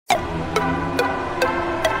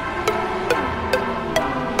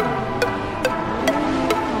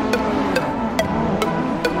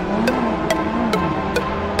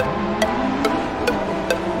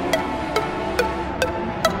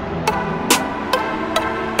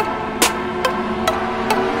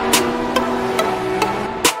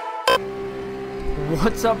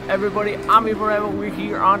What's up, everybody? I'm EvlRabbit. We're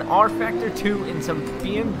here on Rfactor 2 in some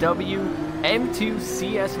BMW M2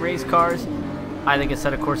 CS race cars. I think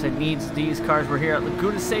Assetto Corsa needs these cars. We're here at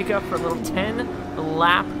Laguna Seca for a little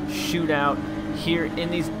 10-lap shootout here in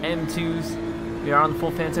these M2s. We are on the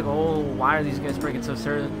full Fanatec. Oh, why are these guys breaking so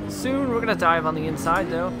soon? We're going to dive on the inside,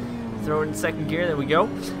 though. Throw it in second gear. There we go.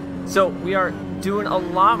 So, we are doing a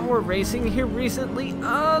lot more racing here recently.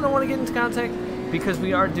 I don't want to get into contact, because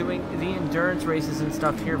we are doing the endurance races and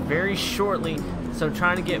stuff here very shortly. So I'm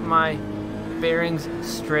trying to get my bearings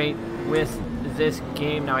straight with this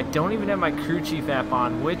game. Now I don't even have my crew chief app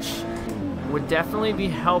on, which would definitely be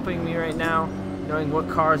helping me right now, knowing what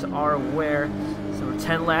cars are where. So we're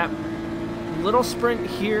 10 lap, little sprint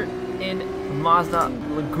here in Mazda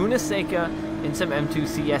Laguna Seca in some M2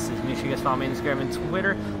 CSs. Make sure you guys follow me on Instagram and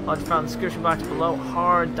Twitter. I'll just find the description box below.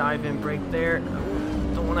 Hard dive in brake there.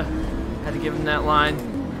 Don't want to. Had to give him that line.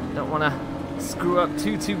 Don't want to screw up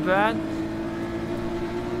too bad.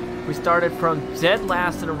 We started from dead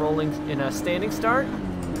last in a standing start.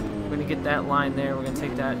 We're gonna get that line there. We're gonna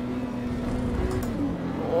take that.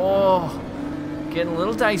 Oh, getting a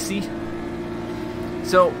little dicey.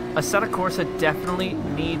 So Assetto Corsa definitely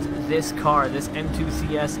needs this car. This M2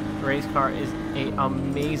 CS race car is an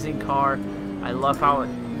amazing car. I love how it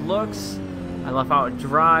looks. I love how it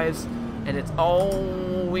drives. And it's,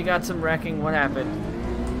 oh, we got some wrecking. What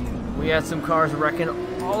happened? We had some cars wrecking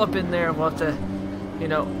all up in there. We'll have to, you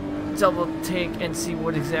know, double take and see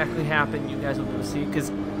what exactly happened. You guys will be able to see, because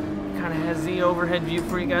it kind of has the overhead view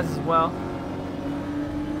for you guys as well.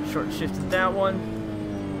 Short shifted that one.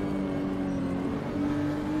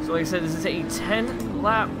 So like I said, this is a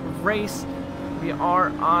 10-lap race. We are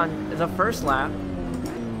on the first lap.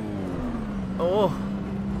 Oh,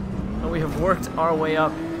 and we have worked our way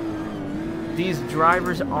up. These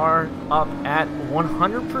drivers are up at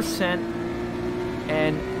 100%,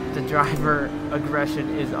 and the driver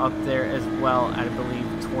aggression is up there as well at, I believe,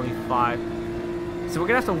 25. So we're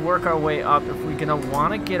gonna have to work our way up if we're gonna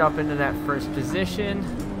want to get up into that first position.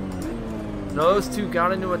 Those two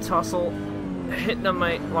got into a tussle, locking up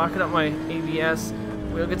my ABS.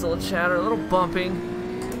 Wheel gets a little chatter, a little bumping.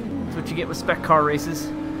 That's what you get with spec car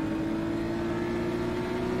races.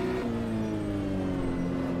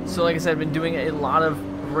 So like I said, I've been doing a lot of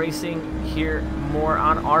racing here, more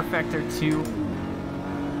on Rfactor 2.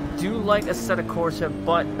 Do like Assetto Corsa,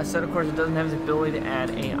 but Assetto Corsa doesn't have the ability to add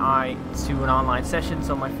AI to an online session,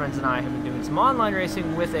 so my friends and I have been doing some online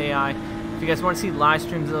racing with AI. If you guys want to see live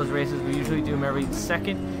streams of those races, we usually do them every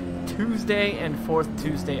second Tuesday and fourth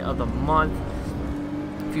Tuesday of the month.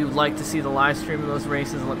 If you'd like to see the live stream of those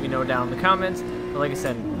races, let me know down in the comments. But like I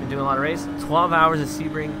said, I've been doing a lot of races. 12 hours of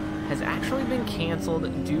Sebring has actually been canceled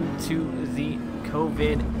due to the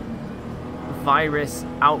COVID virus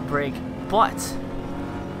outbreak, but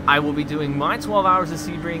I will be doing my 12 hours of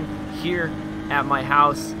Sebring here at my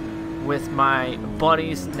house with my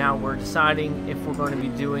buddies. Now we're deciding if we're going to be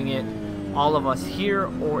doing it all of us here,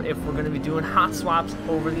 or if we're going to be doing hot swaps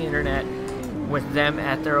over the internet with them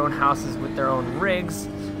at their own houses with their own rigs.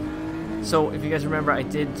 So if you guys remember, I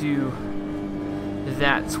did do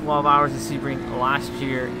that 12 hours of Sebring last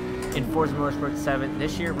year in Forza Motorsport 7.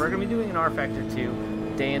 This year we're going to be doing an Rfactor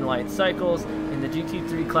 2 day and light cycles in the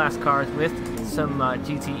GT3 class cars with some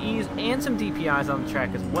GTEs and some DPIs on the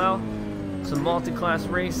track as well. Some multi-class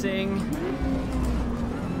racing.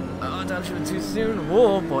 Oh, don't shoot it too soon.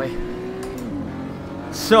 Whoa, boy.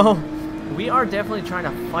 So we are definitely trying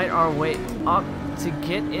to fight our way up to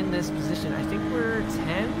get in this position. I think we're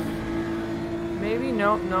 10th. Maybe?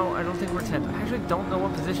 No, I don't think we're 10th. I actually don't know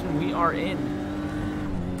what position we are in.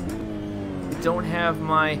 Don't have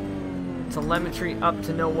my telemetry up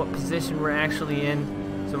to know what position we're actually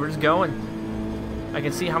in, so we're just going. I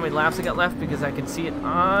can see how many laps I got left because I can see it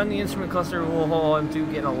on the instrument cluster. Whoa, I'm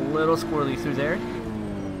getting a little squirrely through there.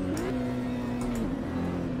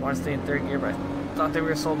 Want to stay in third gear, but I thought they were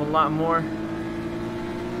going to solve a lot more.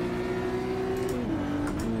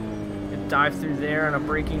 Dive through there on a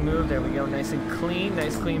braking move. There we go, nice and clean,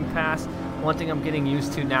 nice clean pass. One thing I'm getting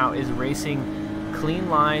used to now is racing clean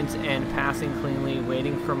lines and passing cleanly,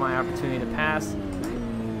 waiting for my opportunity to pass.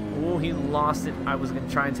 Oh, he lost it. I was going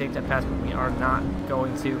to try and take that pass, but we are not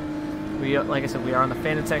going to. We, like I said, we are on the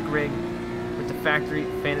Fanatec rig with the factory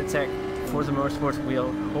Fanatec Forza Motorsports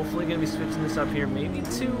wheel. Hopefully going to be switching this up here, maybe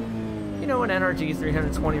to, you know, an NRG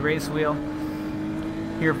 320 race wheel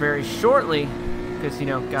here very shortly, because, you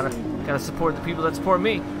know, gotta support the people that support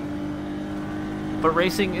me. But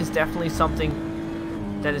racing is definitely something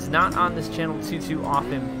that is not on this channel too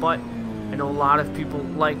often, but I know a lot of people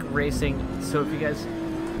like racing. So if you guys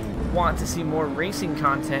want to see more racing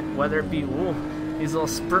content, whether it be these little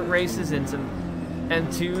sprint races and some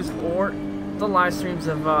M2s, or the live streams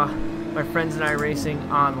of my friends and I racing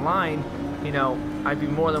online, you know, I'd be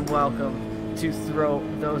more than welcome to throw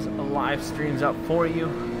those live streams up for you.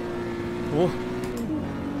 Ooh.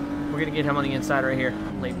 We're gonna get him on the inside right here.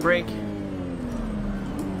 Late break.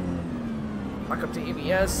 Back up to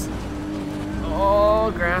ABS.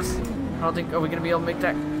 Oh, grass. I don't think, are we gonna be able to make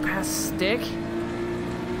that pass stick?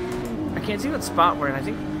 I can't see what spot we're in. I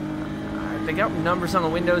think they got numbers on the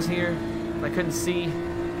windows here. I couldn't see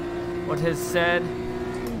what his said.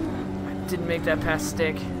 I didn't make that pass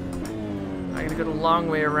stick. I gotta go the long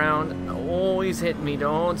way around. Oh, he's hitting me.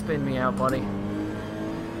 Don't spin me out, buddy.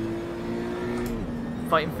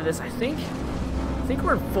 Fighting for this. I think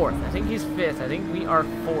we're in 4th. I think he's 5th. I think we are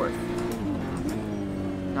 4th.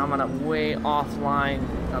 Now I'm on a way off line,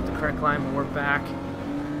 not the correct line, but we're back.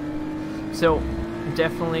 So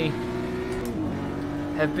definitely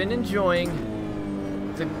have been enjoying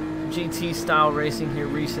the GT style racing here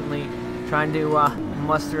recently, trying to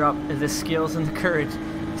muster up the skills and the courage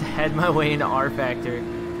to head my way into Rfactor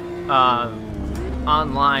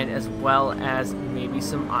online, as well as maybe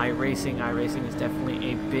some iRacing. iRacing is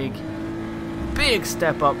definitely a big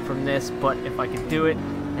step up from this, but if I can do it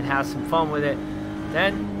and have some fun with it,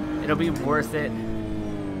 then it'll be worth it.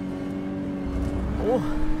 Oh,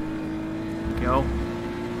 go.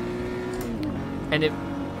 And if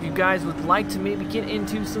you guys would like to maybe get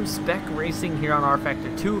into some spec racing here on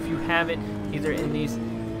Rfactor 2, if you haven't, either in these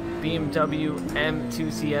BMW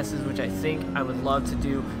M2 CSs, which I think I would love to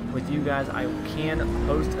do with you guys, I can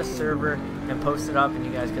host a server and post it up, and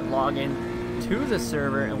you guys can log in to the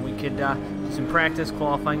server, and we could do some practice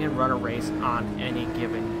qualifying and run a race on any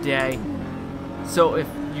given day. So if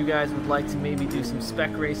you guys would like to maybe do some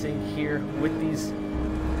spec racing here with these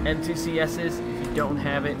M2 CSs, if you don't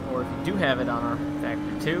have it, or if you do have it on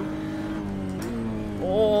Rfactor 2.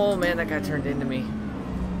 Oh man, that guy turned into me.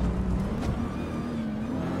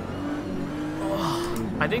 Oh,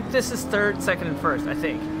 I think this is 3rd, 2nd, and 1st, I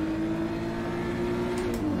think.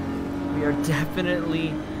 We are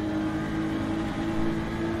definitely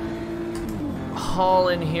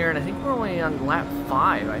hauling here, and I think we're only on lap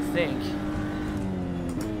 5, I think.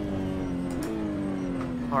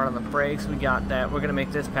 Hard on the brakes, we got that. We're gonna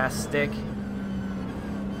make this pass stick.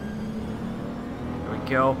 There we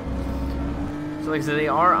go. So like I said, they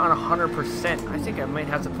are on 100%. I think I might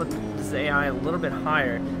have to put this AI a little bit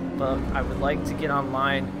higher, but I would like to get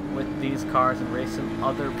online with these cars and race some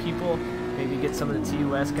other people. Maybe get some of the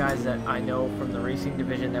TUS guys that I know from the racing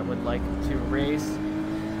division that would like to race.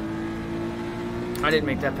 I didn't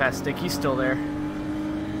make that pass stick. He's still there.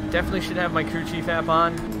 Definitely should have my crew chief app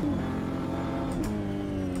on,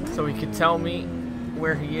 so he could tell me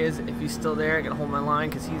where he is if he's still there. I gotta hold my line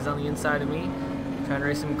because he's on the inside of me. Trying to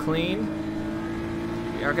race him clean.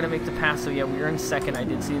 We are gonna make the pass. So yeah, we are in 2nd. I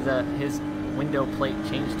did see his window plate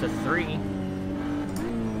change to 3.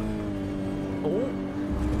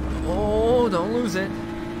 Oh, don't lose it.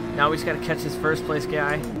 Now we just gotta catch this 1st place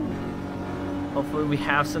guy. Hopefully we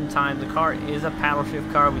have some time. The car is a paddle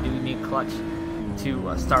shift car. We do need clutch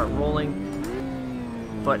to start rolling,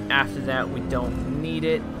 but after that we don't need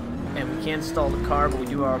it. And we can stall the car, but we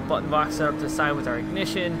do our button box set up to the side with our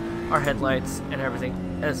ignition, our headlights, and everything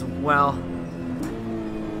as well.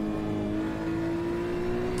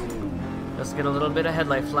 Just get a little bit of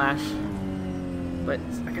headlight flash, but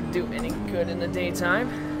it's not going to do any good in the daytime.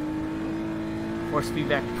 Force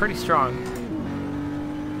feedback pretty strong.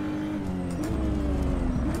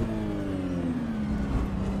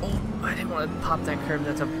 Oh, I didn't want to pop that curb.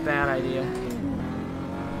 That's a bad idea.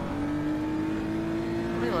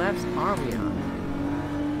 How many laps are we on?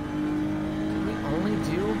 Did we only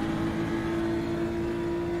do...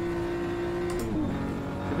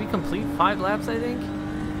 Did we complete 5 laps, I think?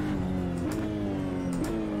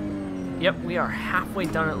 Yep, we are halfway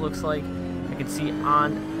done, it looks like. I can see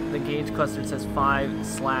on the gauge cluster it says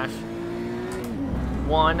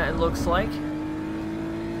 5/1, it looks like.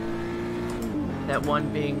 That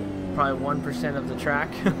 1 being probably 1% of the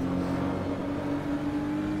track.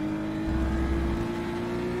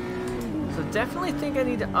 So definitely think I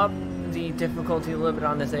need to up the difficulty a little bit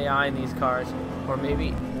on this AI in these cars. Or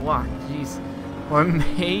maybe, wow, jeez. Or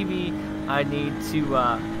maybe I need to,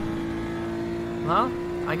 well,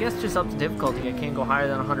 I guess just up the difficulty. I can't go higher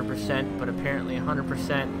than 100%, but apparently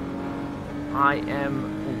 100%. I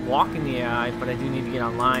am walking the AI, but I do need to get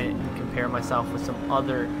online and compare myself with some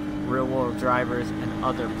other real-world drivers and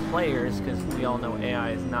other players, because we all know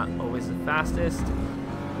AI is not always the fastest.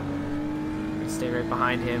 I'm gonna stay right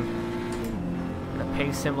behind him. I'm gonna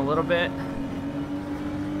pace him a little bit.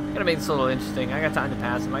 I'm gonna make this a little interesting. I got time to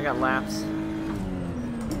pass him. I got laps.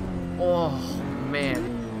 Oh,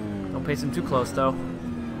 man. Don't pace him too close, though.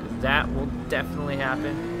 'Cause that will definitely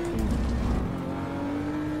happen.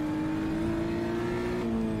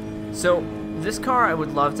 So, this car I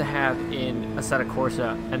would love to have in Assetto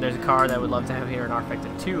Corsa, and there's a car that I would love to have here in Rfactor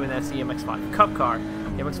 2, and that's the MX-5 Cup car.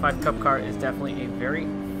 The MX-5 Cup car is definitely a very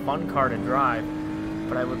fun car to drive,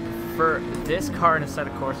 but I would prefer this car in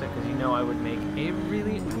Assetto Corsa because you know I would make a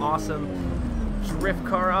really awesome drift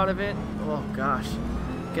car out of it. Oh gosh.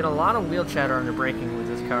 Get a lot of wheel chatter under braking with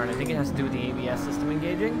this car, and I think it has to do with the ABS system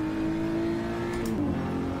engaging.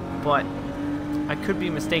 But I could be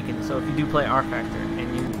mistaken, so if you do play Rfactor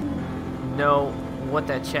and you know what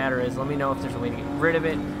that chatter is, let me know if there's a way to get rid of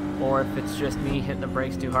it, or if it's just me hitting the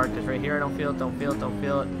brakes too hard, because right here I don't feel it, don't feel it, don't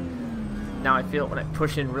feel it. Now I feel it when I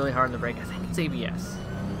push in really hard on the brake. I think it's ABS.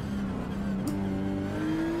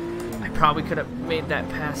 I probably could have made that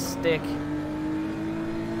pass stick,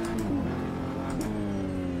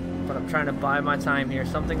 but I'm trying to buy my time here.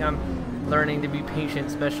 Something I'm learning to be patient,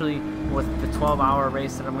 especially with the 12-hour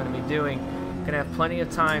race that I'm going to be doing. I'm going to have plenty of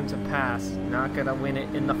time to pass. Not going to win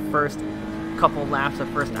it in the first couple laps, the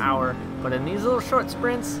first hour, but in these little short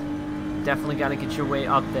sprints, definitely got to get your way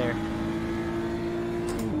up there.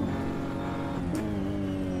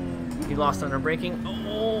 He lost under braking.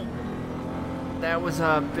 Oh, that was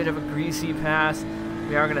a bit of a greasy pass.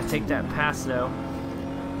 We are going to take that pass though.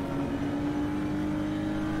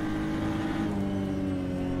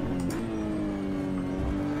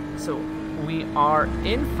 So we are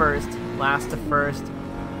in first, last to first.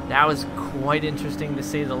 That was quite interesting to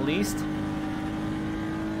say the least.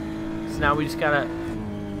 So now we just gotta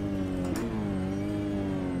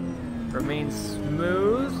remain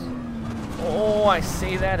smooth. Oh, I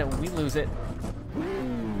say that and we lose it.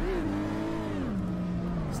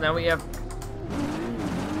 So now we have,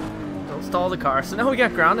 don't stall the car. So now we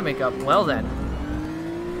got ground to make up. Well then.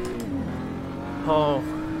 Oh.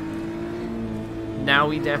 Now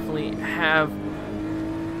we definitely have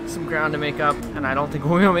some ground to make up, and I don't think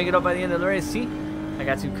we're gonna make it up by the end of the race. See, I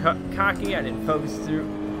got too cocky. I didn't focus through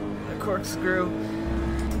the corkscrew,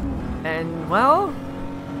 and well,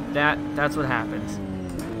 that's what happens.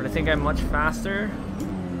 But I think I'm much faster.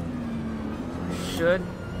 Should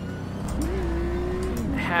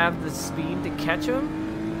have the speed to catch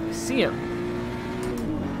him. I see him.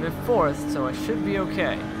 I'm in fourth, so I should be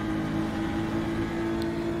okay.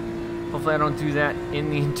 Hopefully I don't do that in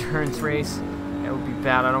the endurance race. That would be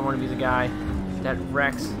bad. I don't want to be the guy that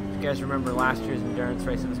wrecks. If you guys remember last year's endurance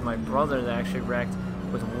race, it was my brother that actually wrecked.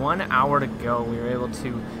 With 1 hour to go, we were able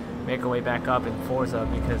to make our way back up in Forza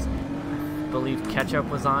because I believe catch-up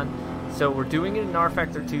was on. So we're doing it in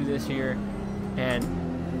Rfactor 2 this year, and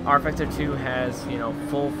Rfactor 2 has, you know,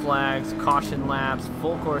 full flags, caution laps,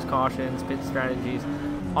 full course cautions, pit strategies,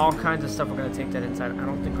 all kinds of stuff. We're going to take that inside. I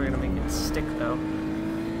don't think we're going to make it stick though.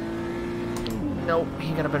 Nope,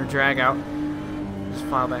 he got a better drag out. Just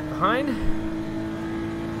file back behind.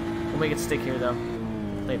 We'll make it stick here though.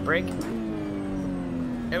 Late brake.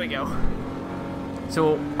 There we go.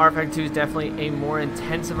 So Rfactor 2 is definitely a more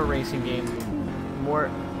intensive a racing game. More,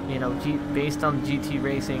 you know, based on GT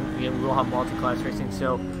racing. We will have multi-class racing,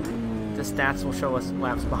 so the stats will show us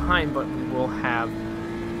laps behind, but we will have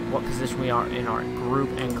what position we are in our group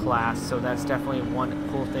and class. So that's definitely one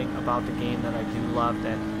cool thing about the game that I do love,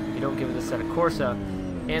 that don't give it a Assetto Corsa,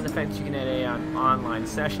 and the fact that you can add AI on online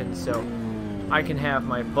sessions. So I can have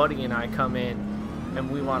my buddy and I come in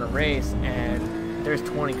and we want to race, and there's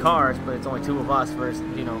 20 cars, but it's only 2 of us versus,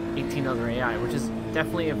 you know, 18 other AI, which is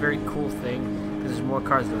definitely a very cool thing because there's more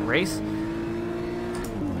cars to race.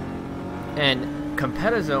 And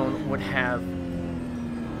Competizone would have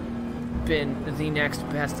been the next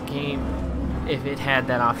best game if it had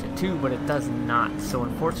that option too, but it does not. So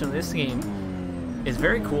unfortunately, this game is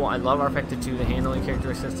very cool. I love Rfactor 2. The handling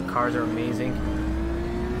characteristics, the cars are amazing.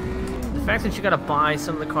 The fact that you gotta buy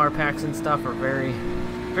some of the car packs and stuff are very,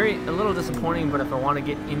 a little disappointing, but if I want to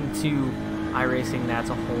get into iRacing,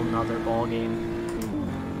 that's a whole nother ball game.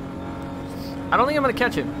 I don't think I'm gonna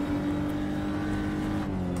catch him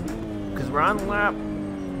because we're on lap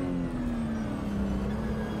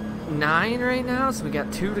 9 right now, so we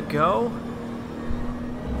got 2 to go.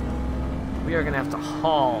 We are gonna have to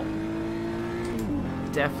haul.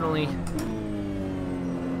 Definitely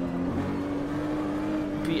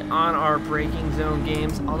be on our braking zone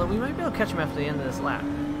games, although we might be able to catch him after the end of this lap.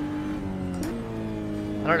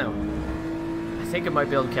 I don't know. I think I might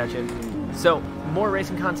be able to catch him. So more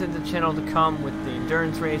racing content to the channel to come with the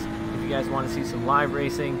endurance race. If you guys want to see some live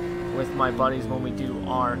racing with my buddies when we do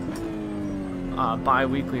our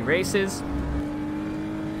bi-weekly races.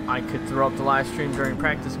 I could throw up the live stream during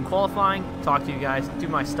practice and qualifying, talk to you guys, do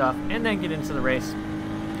my stuff, and then get into the race.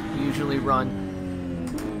 We usually run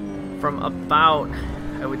from about,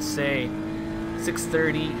 I would say,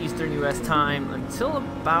 6:30 Eastern US time until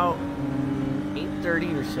about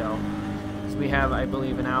 8:30 or so. So we have, I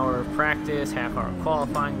believe, an hour of practice, half hour of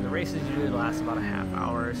qualifying. The races usually last about a half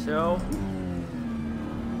hour or so.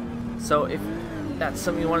 So if that's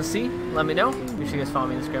something you want to see, let me know. Make sure you guys follow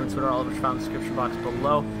me on Instagram and Twitter, all of which are found in the description box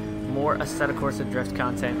below. More Assetto Corsa drift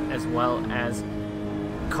content, as well as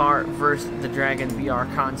car vs. the Dragon VR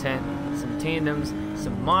content, some tandems,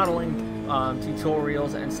 some modeling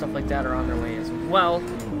tutorials and stuff like that are on their way as well.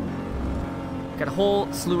 Got a whole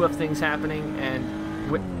slew of things happening, and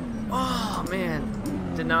oh man,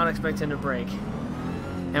 did not expect him to break.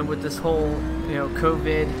 And with this whole, you know,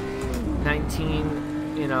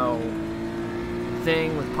 COVID-19, you know,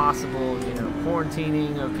 thing with possible, you know,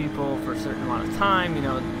 quarantining of people for a certain amount of time, you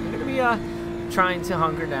know, we're gonna be trying to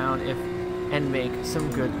hunker down and make some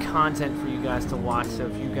good content for you guys to watch. So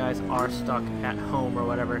if you guys are stuck at home or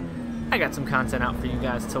whatever, I got some content out for you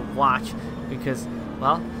guys to watch, because,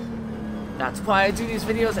 well, that's why I do these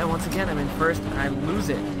videos. And once again, I'm in first and I lose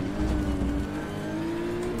it.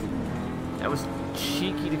 That was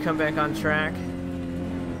cheeky to come back on track.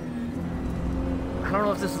 I don't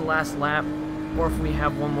know if this is the last lap or if we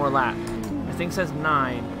have one more lap. I think it says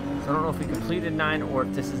 9, so I don't know if we completed 9 or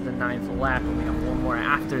if this is the 9th lap and we have one more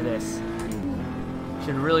after this.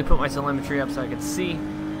 Should really put my telemetry up so I could see,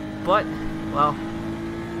 but, well,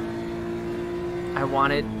 I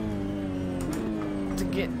wanted to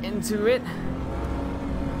get into it.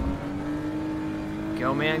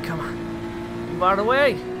 Go, man, come on. Move out of the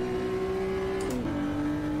way.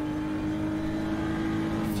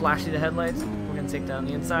 Flashy the headlights. We're going to take down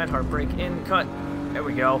the inside. Hard brake in, cut. There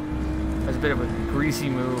we go. That's a bit of a greasy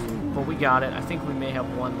move, but we got it. I think we may have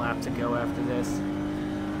one lap to go after this.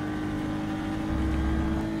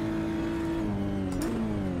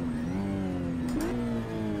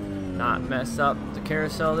 Not mess up the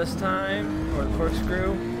carousel this time, or the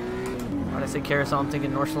corkscrew. When I say carousel, I'm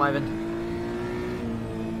thinking Nordschleifen.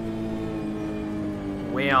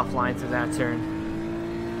 Way offline through that turn.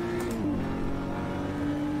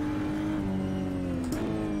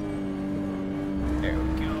 There we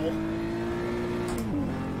go.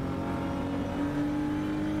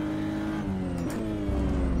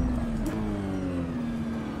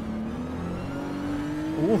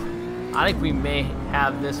 Ooh. I think we may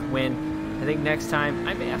have this win. I think next time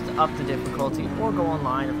I may have to up the difficulty or go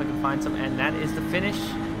online if I can find some. And that is the finish.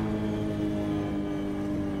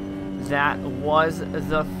 That was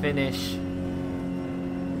the finish,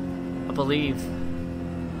 I believe.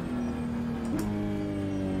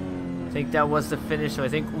 I think that was the finish. So I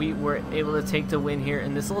think we were able to take the win here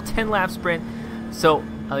in this little 10-lap sprint. So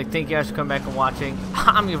I'd like to thank you guys for coming back and watching.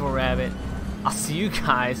 I'm EvlRabbit. I'll see you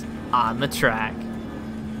guys on the track.